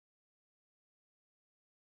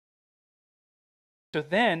So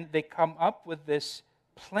then they come up with this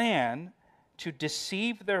plan to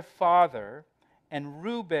deceive their father, and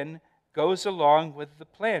Reuben goes along with the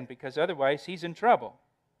plan because otherwise he's in trouble.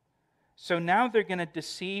 So now they're going to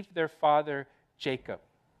deceive their father Jacob.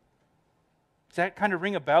 Does that kind of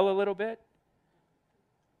ring a bell a little bit?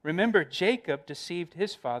 Remember, Jacob deceived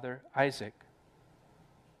his father Isaac.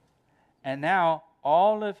 And now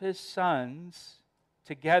all of his sons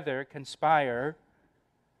together conspire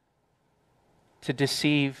to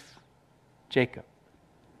deceive Jacob,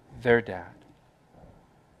 their dad.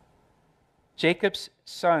 Jacob's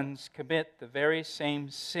sons commit the very same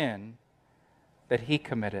sin that he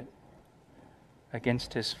committed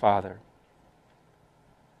against his father.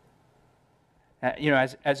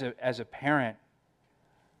 As a parent,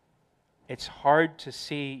 it's hard to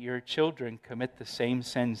see your children commit the same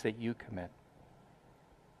sins that you commit.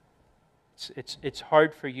 It's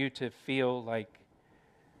hard for you to feel like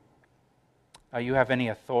you have any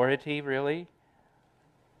authority, really.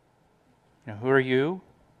 Who are you?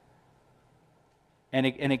 And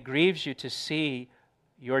it grieves you to see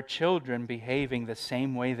your children behaving the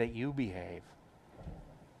same way that you behave.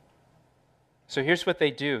 So here's what they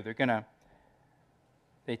do.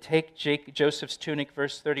 They take Joseph's tunic,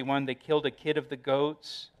 verse 31. They killed a kid of the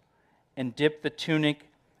goats and dipped the tunic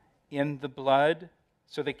in the blood.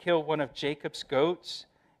 So they kill one of Jacob's goats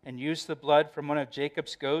and use the blood from one of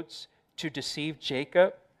Jacob's goats to deceive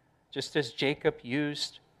Jacob, just as Jacob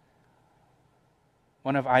used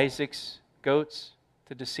one of Isaac's goats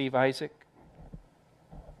to deceive Isaac.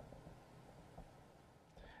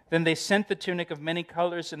 Then they sent the tunic of many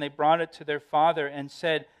colors, and they brought it to their father and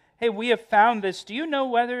said, "Hey, we have found this. Do you know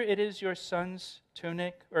whether it is your son's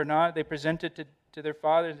tunic or not?" They presented it to their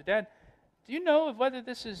father and dad. "Do you know whether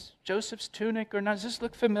this is Joseph's tunic or not? Does this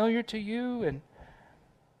look familiar to you?"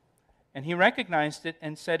 And he recognized it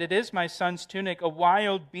and said, "It is my son's tunic. A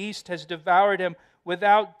wild beast has devoured him.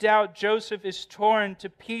 Without doubt, Joseph is torn to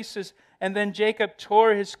pieces." And then Jacob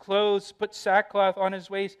tore his clothes, put sackcloth on his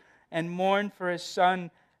waist, and mourned for his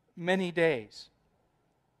son many days.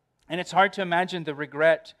 And it's hard to imagine the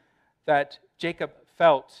regret that Jacob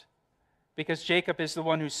felt, because Jacob is the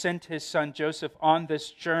one who sent his son Joseph on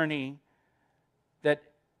this journey that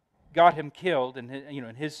got him killed in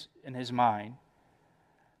his mind.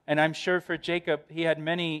 And I'm sure for Jacob, he had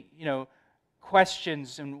many,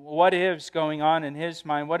 questions and what ifs going on in his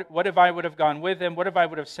mind. What if I would have gone with him? What if I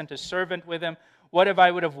would have sent a servant with him? What if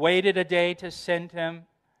I would have waited a day to send him?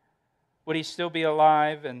 Would he still be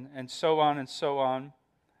alive? And so on and so on.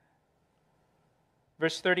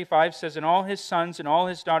 Verse 35 says, "And all his sons and all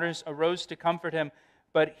his daughters arose to comfort him,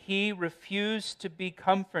 but he refused to be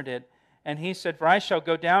comforted. And he said, 'For I shall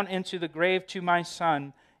go down into the grave to my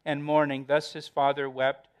son,' and mourning. Thus his father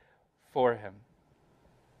wept for him."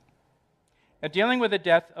 Now, dealing with the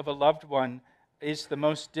death of a loved one is the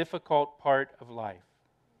most difficult part of life.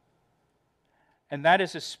 And that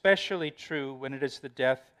is especially true when it is the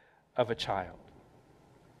death of a child.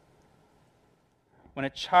 When a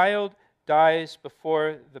child dies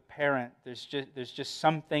before the parent, there's just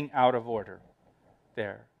something out of order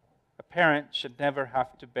there. A parent should never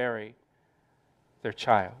have to bury their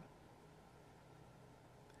child.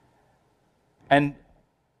 And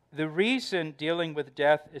the reason dealing with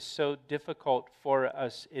death is so difficult for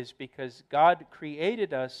us is because God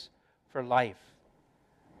created us for life,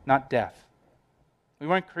 not death. We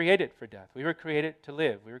weren't created for death. We were created to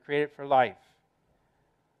live. We were created for life.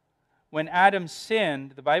 When Adam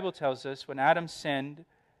sinned, the Bible tells us, when Adam sinned,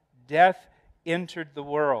 death entered the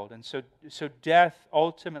world. And so death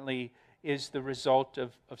ultimately is the result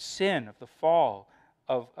of sin, of the fall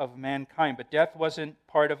of mankind. But death wasn't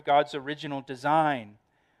part of God's original design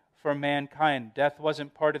for mankind. Death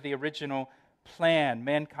wasn't part of the original plan.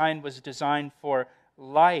 Mankind was designed for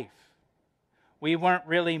life. We weren't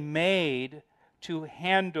really made to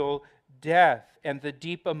handle death and the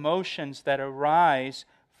deep emotions that arise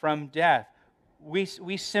from death. We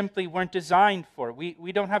simply weren't designed for it.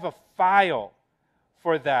 We don't have a file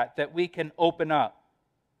for that we can open up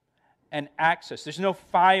and access. There's no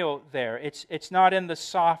file there. It's not in the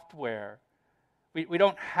software. We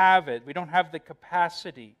don't have it. We don't have the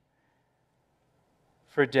capacity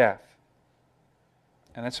for death.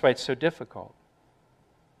 And that's why it's so difficult.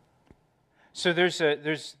 So there's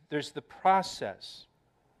the process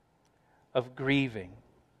of grieving.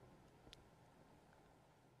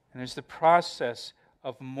 And there's the process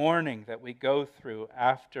of mourning that we go through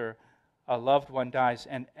after a loved one dies.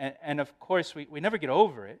 And of course, we never get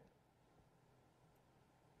over it.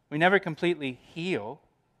 We never completely heal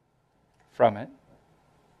from it.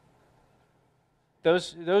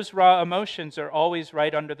 Those raw emotions are always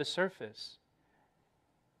right under the surface.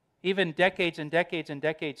 Even decades and decades and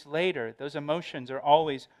decades later, those emotions are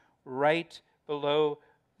always right below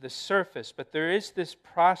the surface. But there is this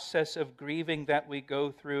process of grieving that we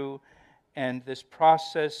go through, and this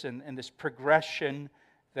process and this progression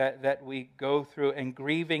that we go through. And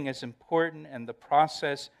grieving is important, and the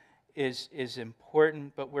process is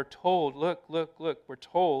important. But we're told, look, we're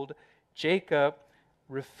told Jacob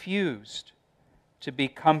refused to be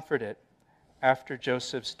comforted after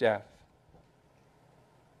Joseph's death.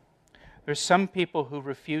 There's some people who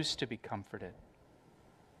refuse to be comforted.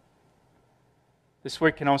 This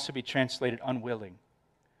word can also be translated unwilling.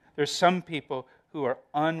 There's some people who are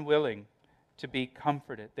unwilling to be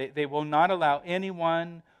comforted. They will not allow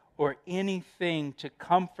anyone or anything to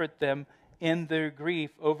comfort them in their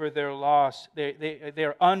grief over their loss.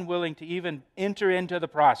 They're unwilling to even enter into the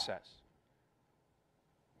process,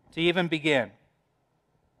 to even begin.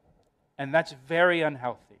 And that's very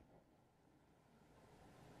unhealthy.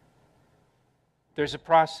 There's a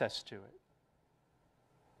process to it.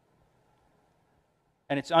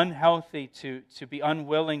 And it's unhealthy to be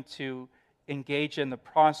unwilling to engage in the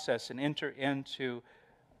process and enter into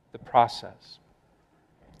the process.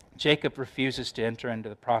 Jacob refuses to enter into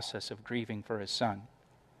the process of grieving for his son.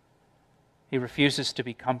 He refuses to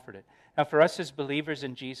be comforted. Now, for us as believers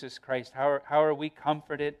in Jesus Christ, how are we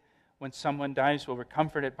comforted when someone dies? Well, we're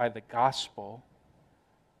comforted by the gospel,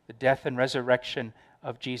 the death and resurrection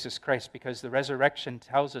of Jesus Christ, because the resurrection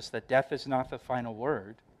tells us that death is not the final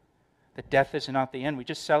word, that death is not the end. We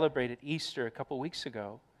just celebrated Easter a couple weeks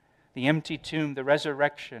ago. The empty tomb, the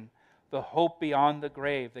resurrection, the hope beyond the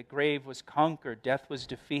grave. The grave was conquered, death was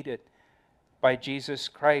defeated by Jesus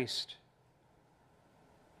Christ.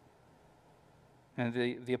 And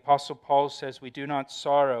the Apostle Paul says, we do not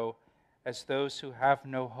sorrow as those who have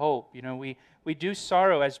no hope. You know, we do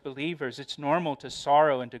sorrow as believers. It's normal to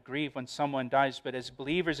sorrow and to grieve when someone dies, but as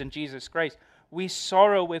believers in Jesus Christ, we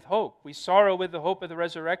sorrow with hope. We sorrow with the hope of the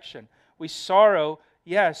resurrection. We sorrow,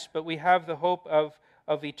 yes, but we have the hope of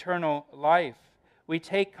eternal life. We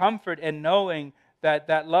take comfort in knowing that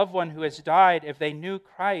that loved one who has died, if they knew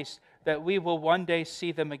Christ, that we will one day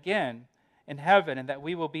see them again in heaven and that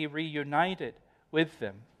we will be reunited with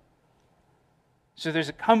them. So there's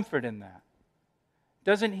a comfort in that.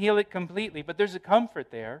 Doesn't heal it completely, but there's a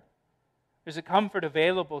comfort there. There's a comfort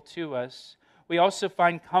available to us. We also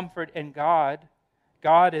find comfort in God.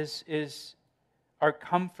 God is our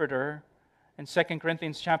comforter. In 2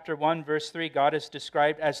 Corinthians chapter 1, verse 3, God is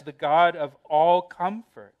described as the God of all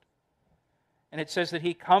comfort. And it says that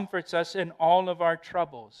He comforts us in all of our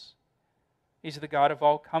troubles. He's the God of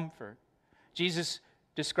all comfort. Jesus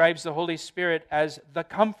describes the Holy Spirit as the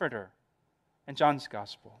Comforter in John's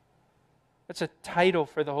Gospel. That's a title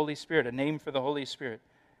for the Holy Spirit, a name for the Holy Spirit.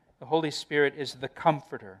 The Holy Spirit is the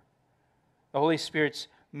Comforter. The Holy Spirit's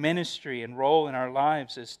ministry and role in our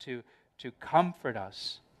lives is to comfort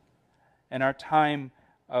us in our time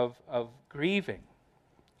of grieving.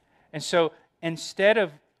 And so instead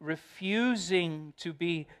of refusing to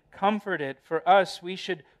be comforted, for us, we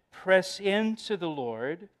should press into the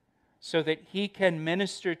Lord so that He can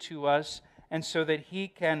minister to us and so that He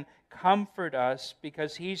can comfort us,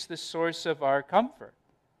 because He's the source of our comfort.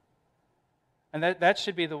 And that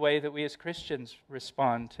should be the way that we as Christians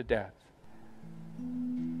respond to death.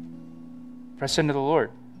 Press into the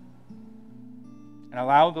Lord and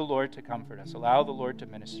allow the Lord to comfort us. Allow the Lord to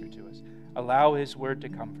minister to us. Allow His Word to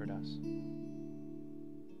comfort us.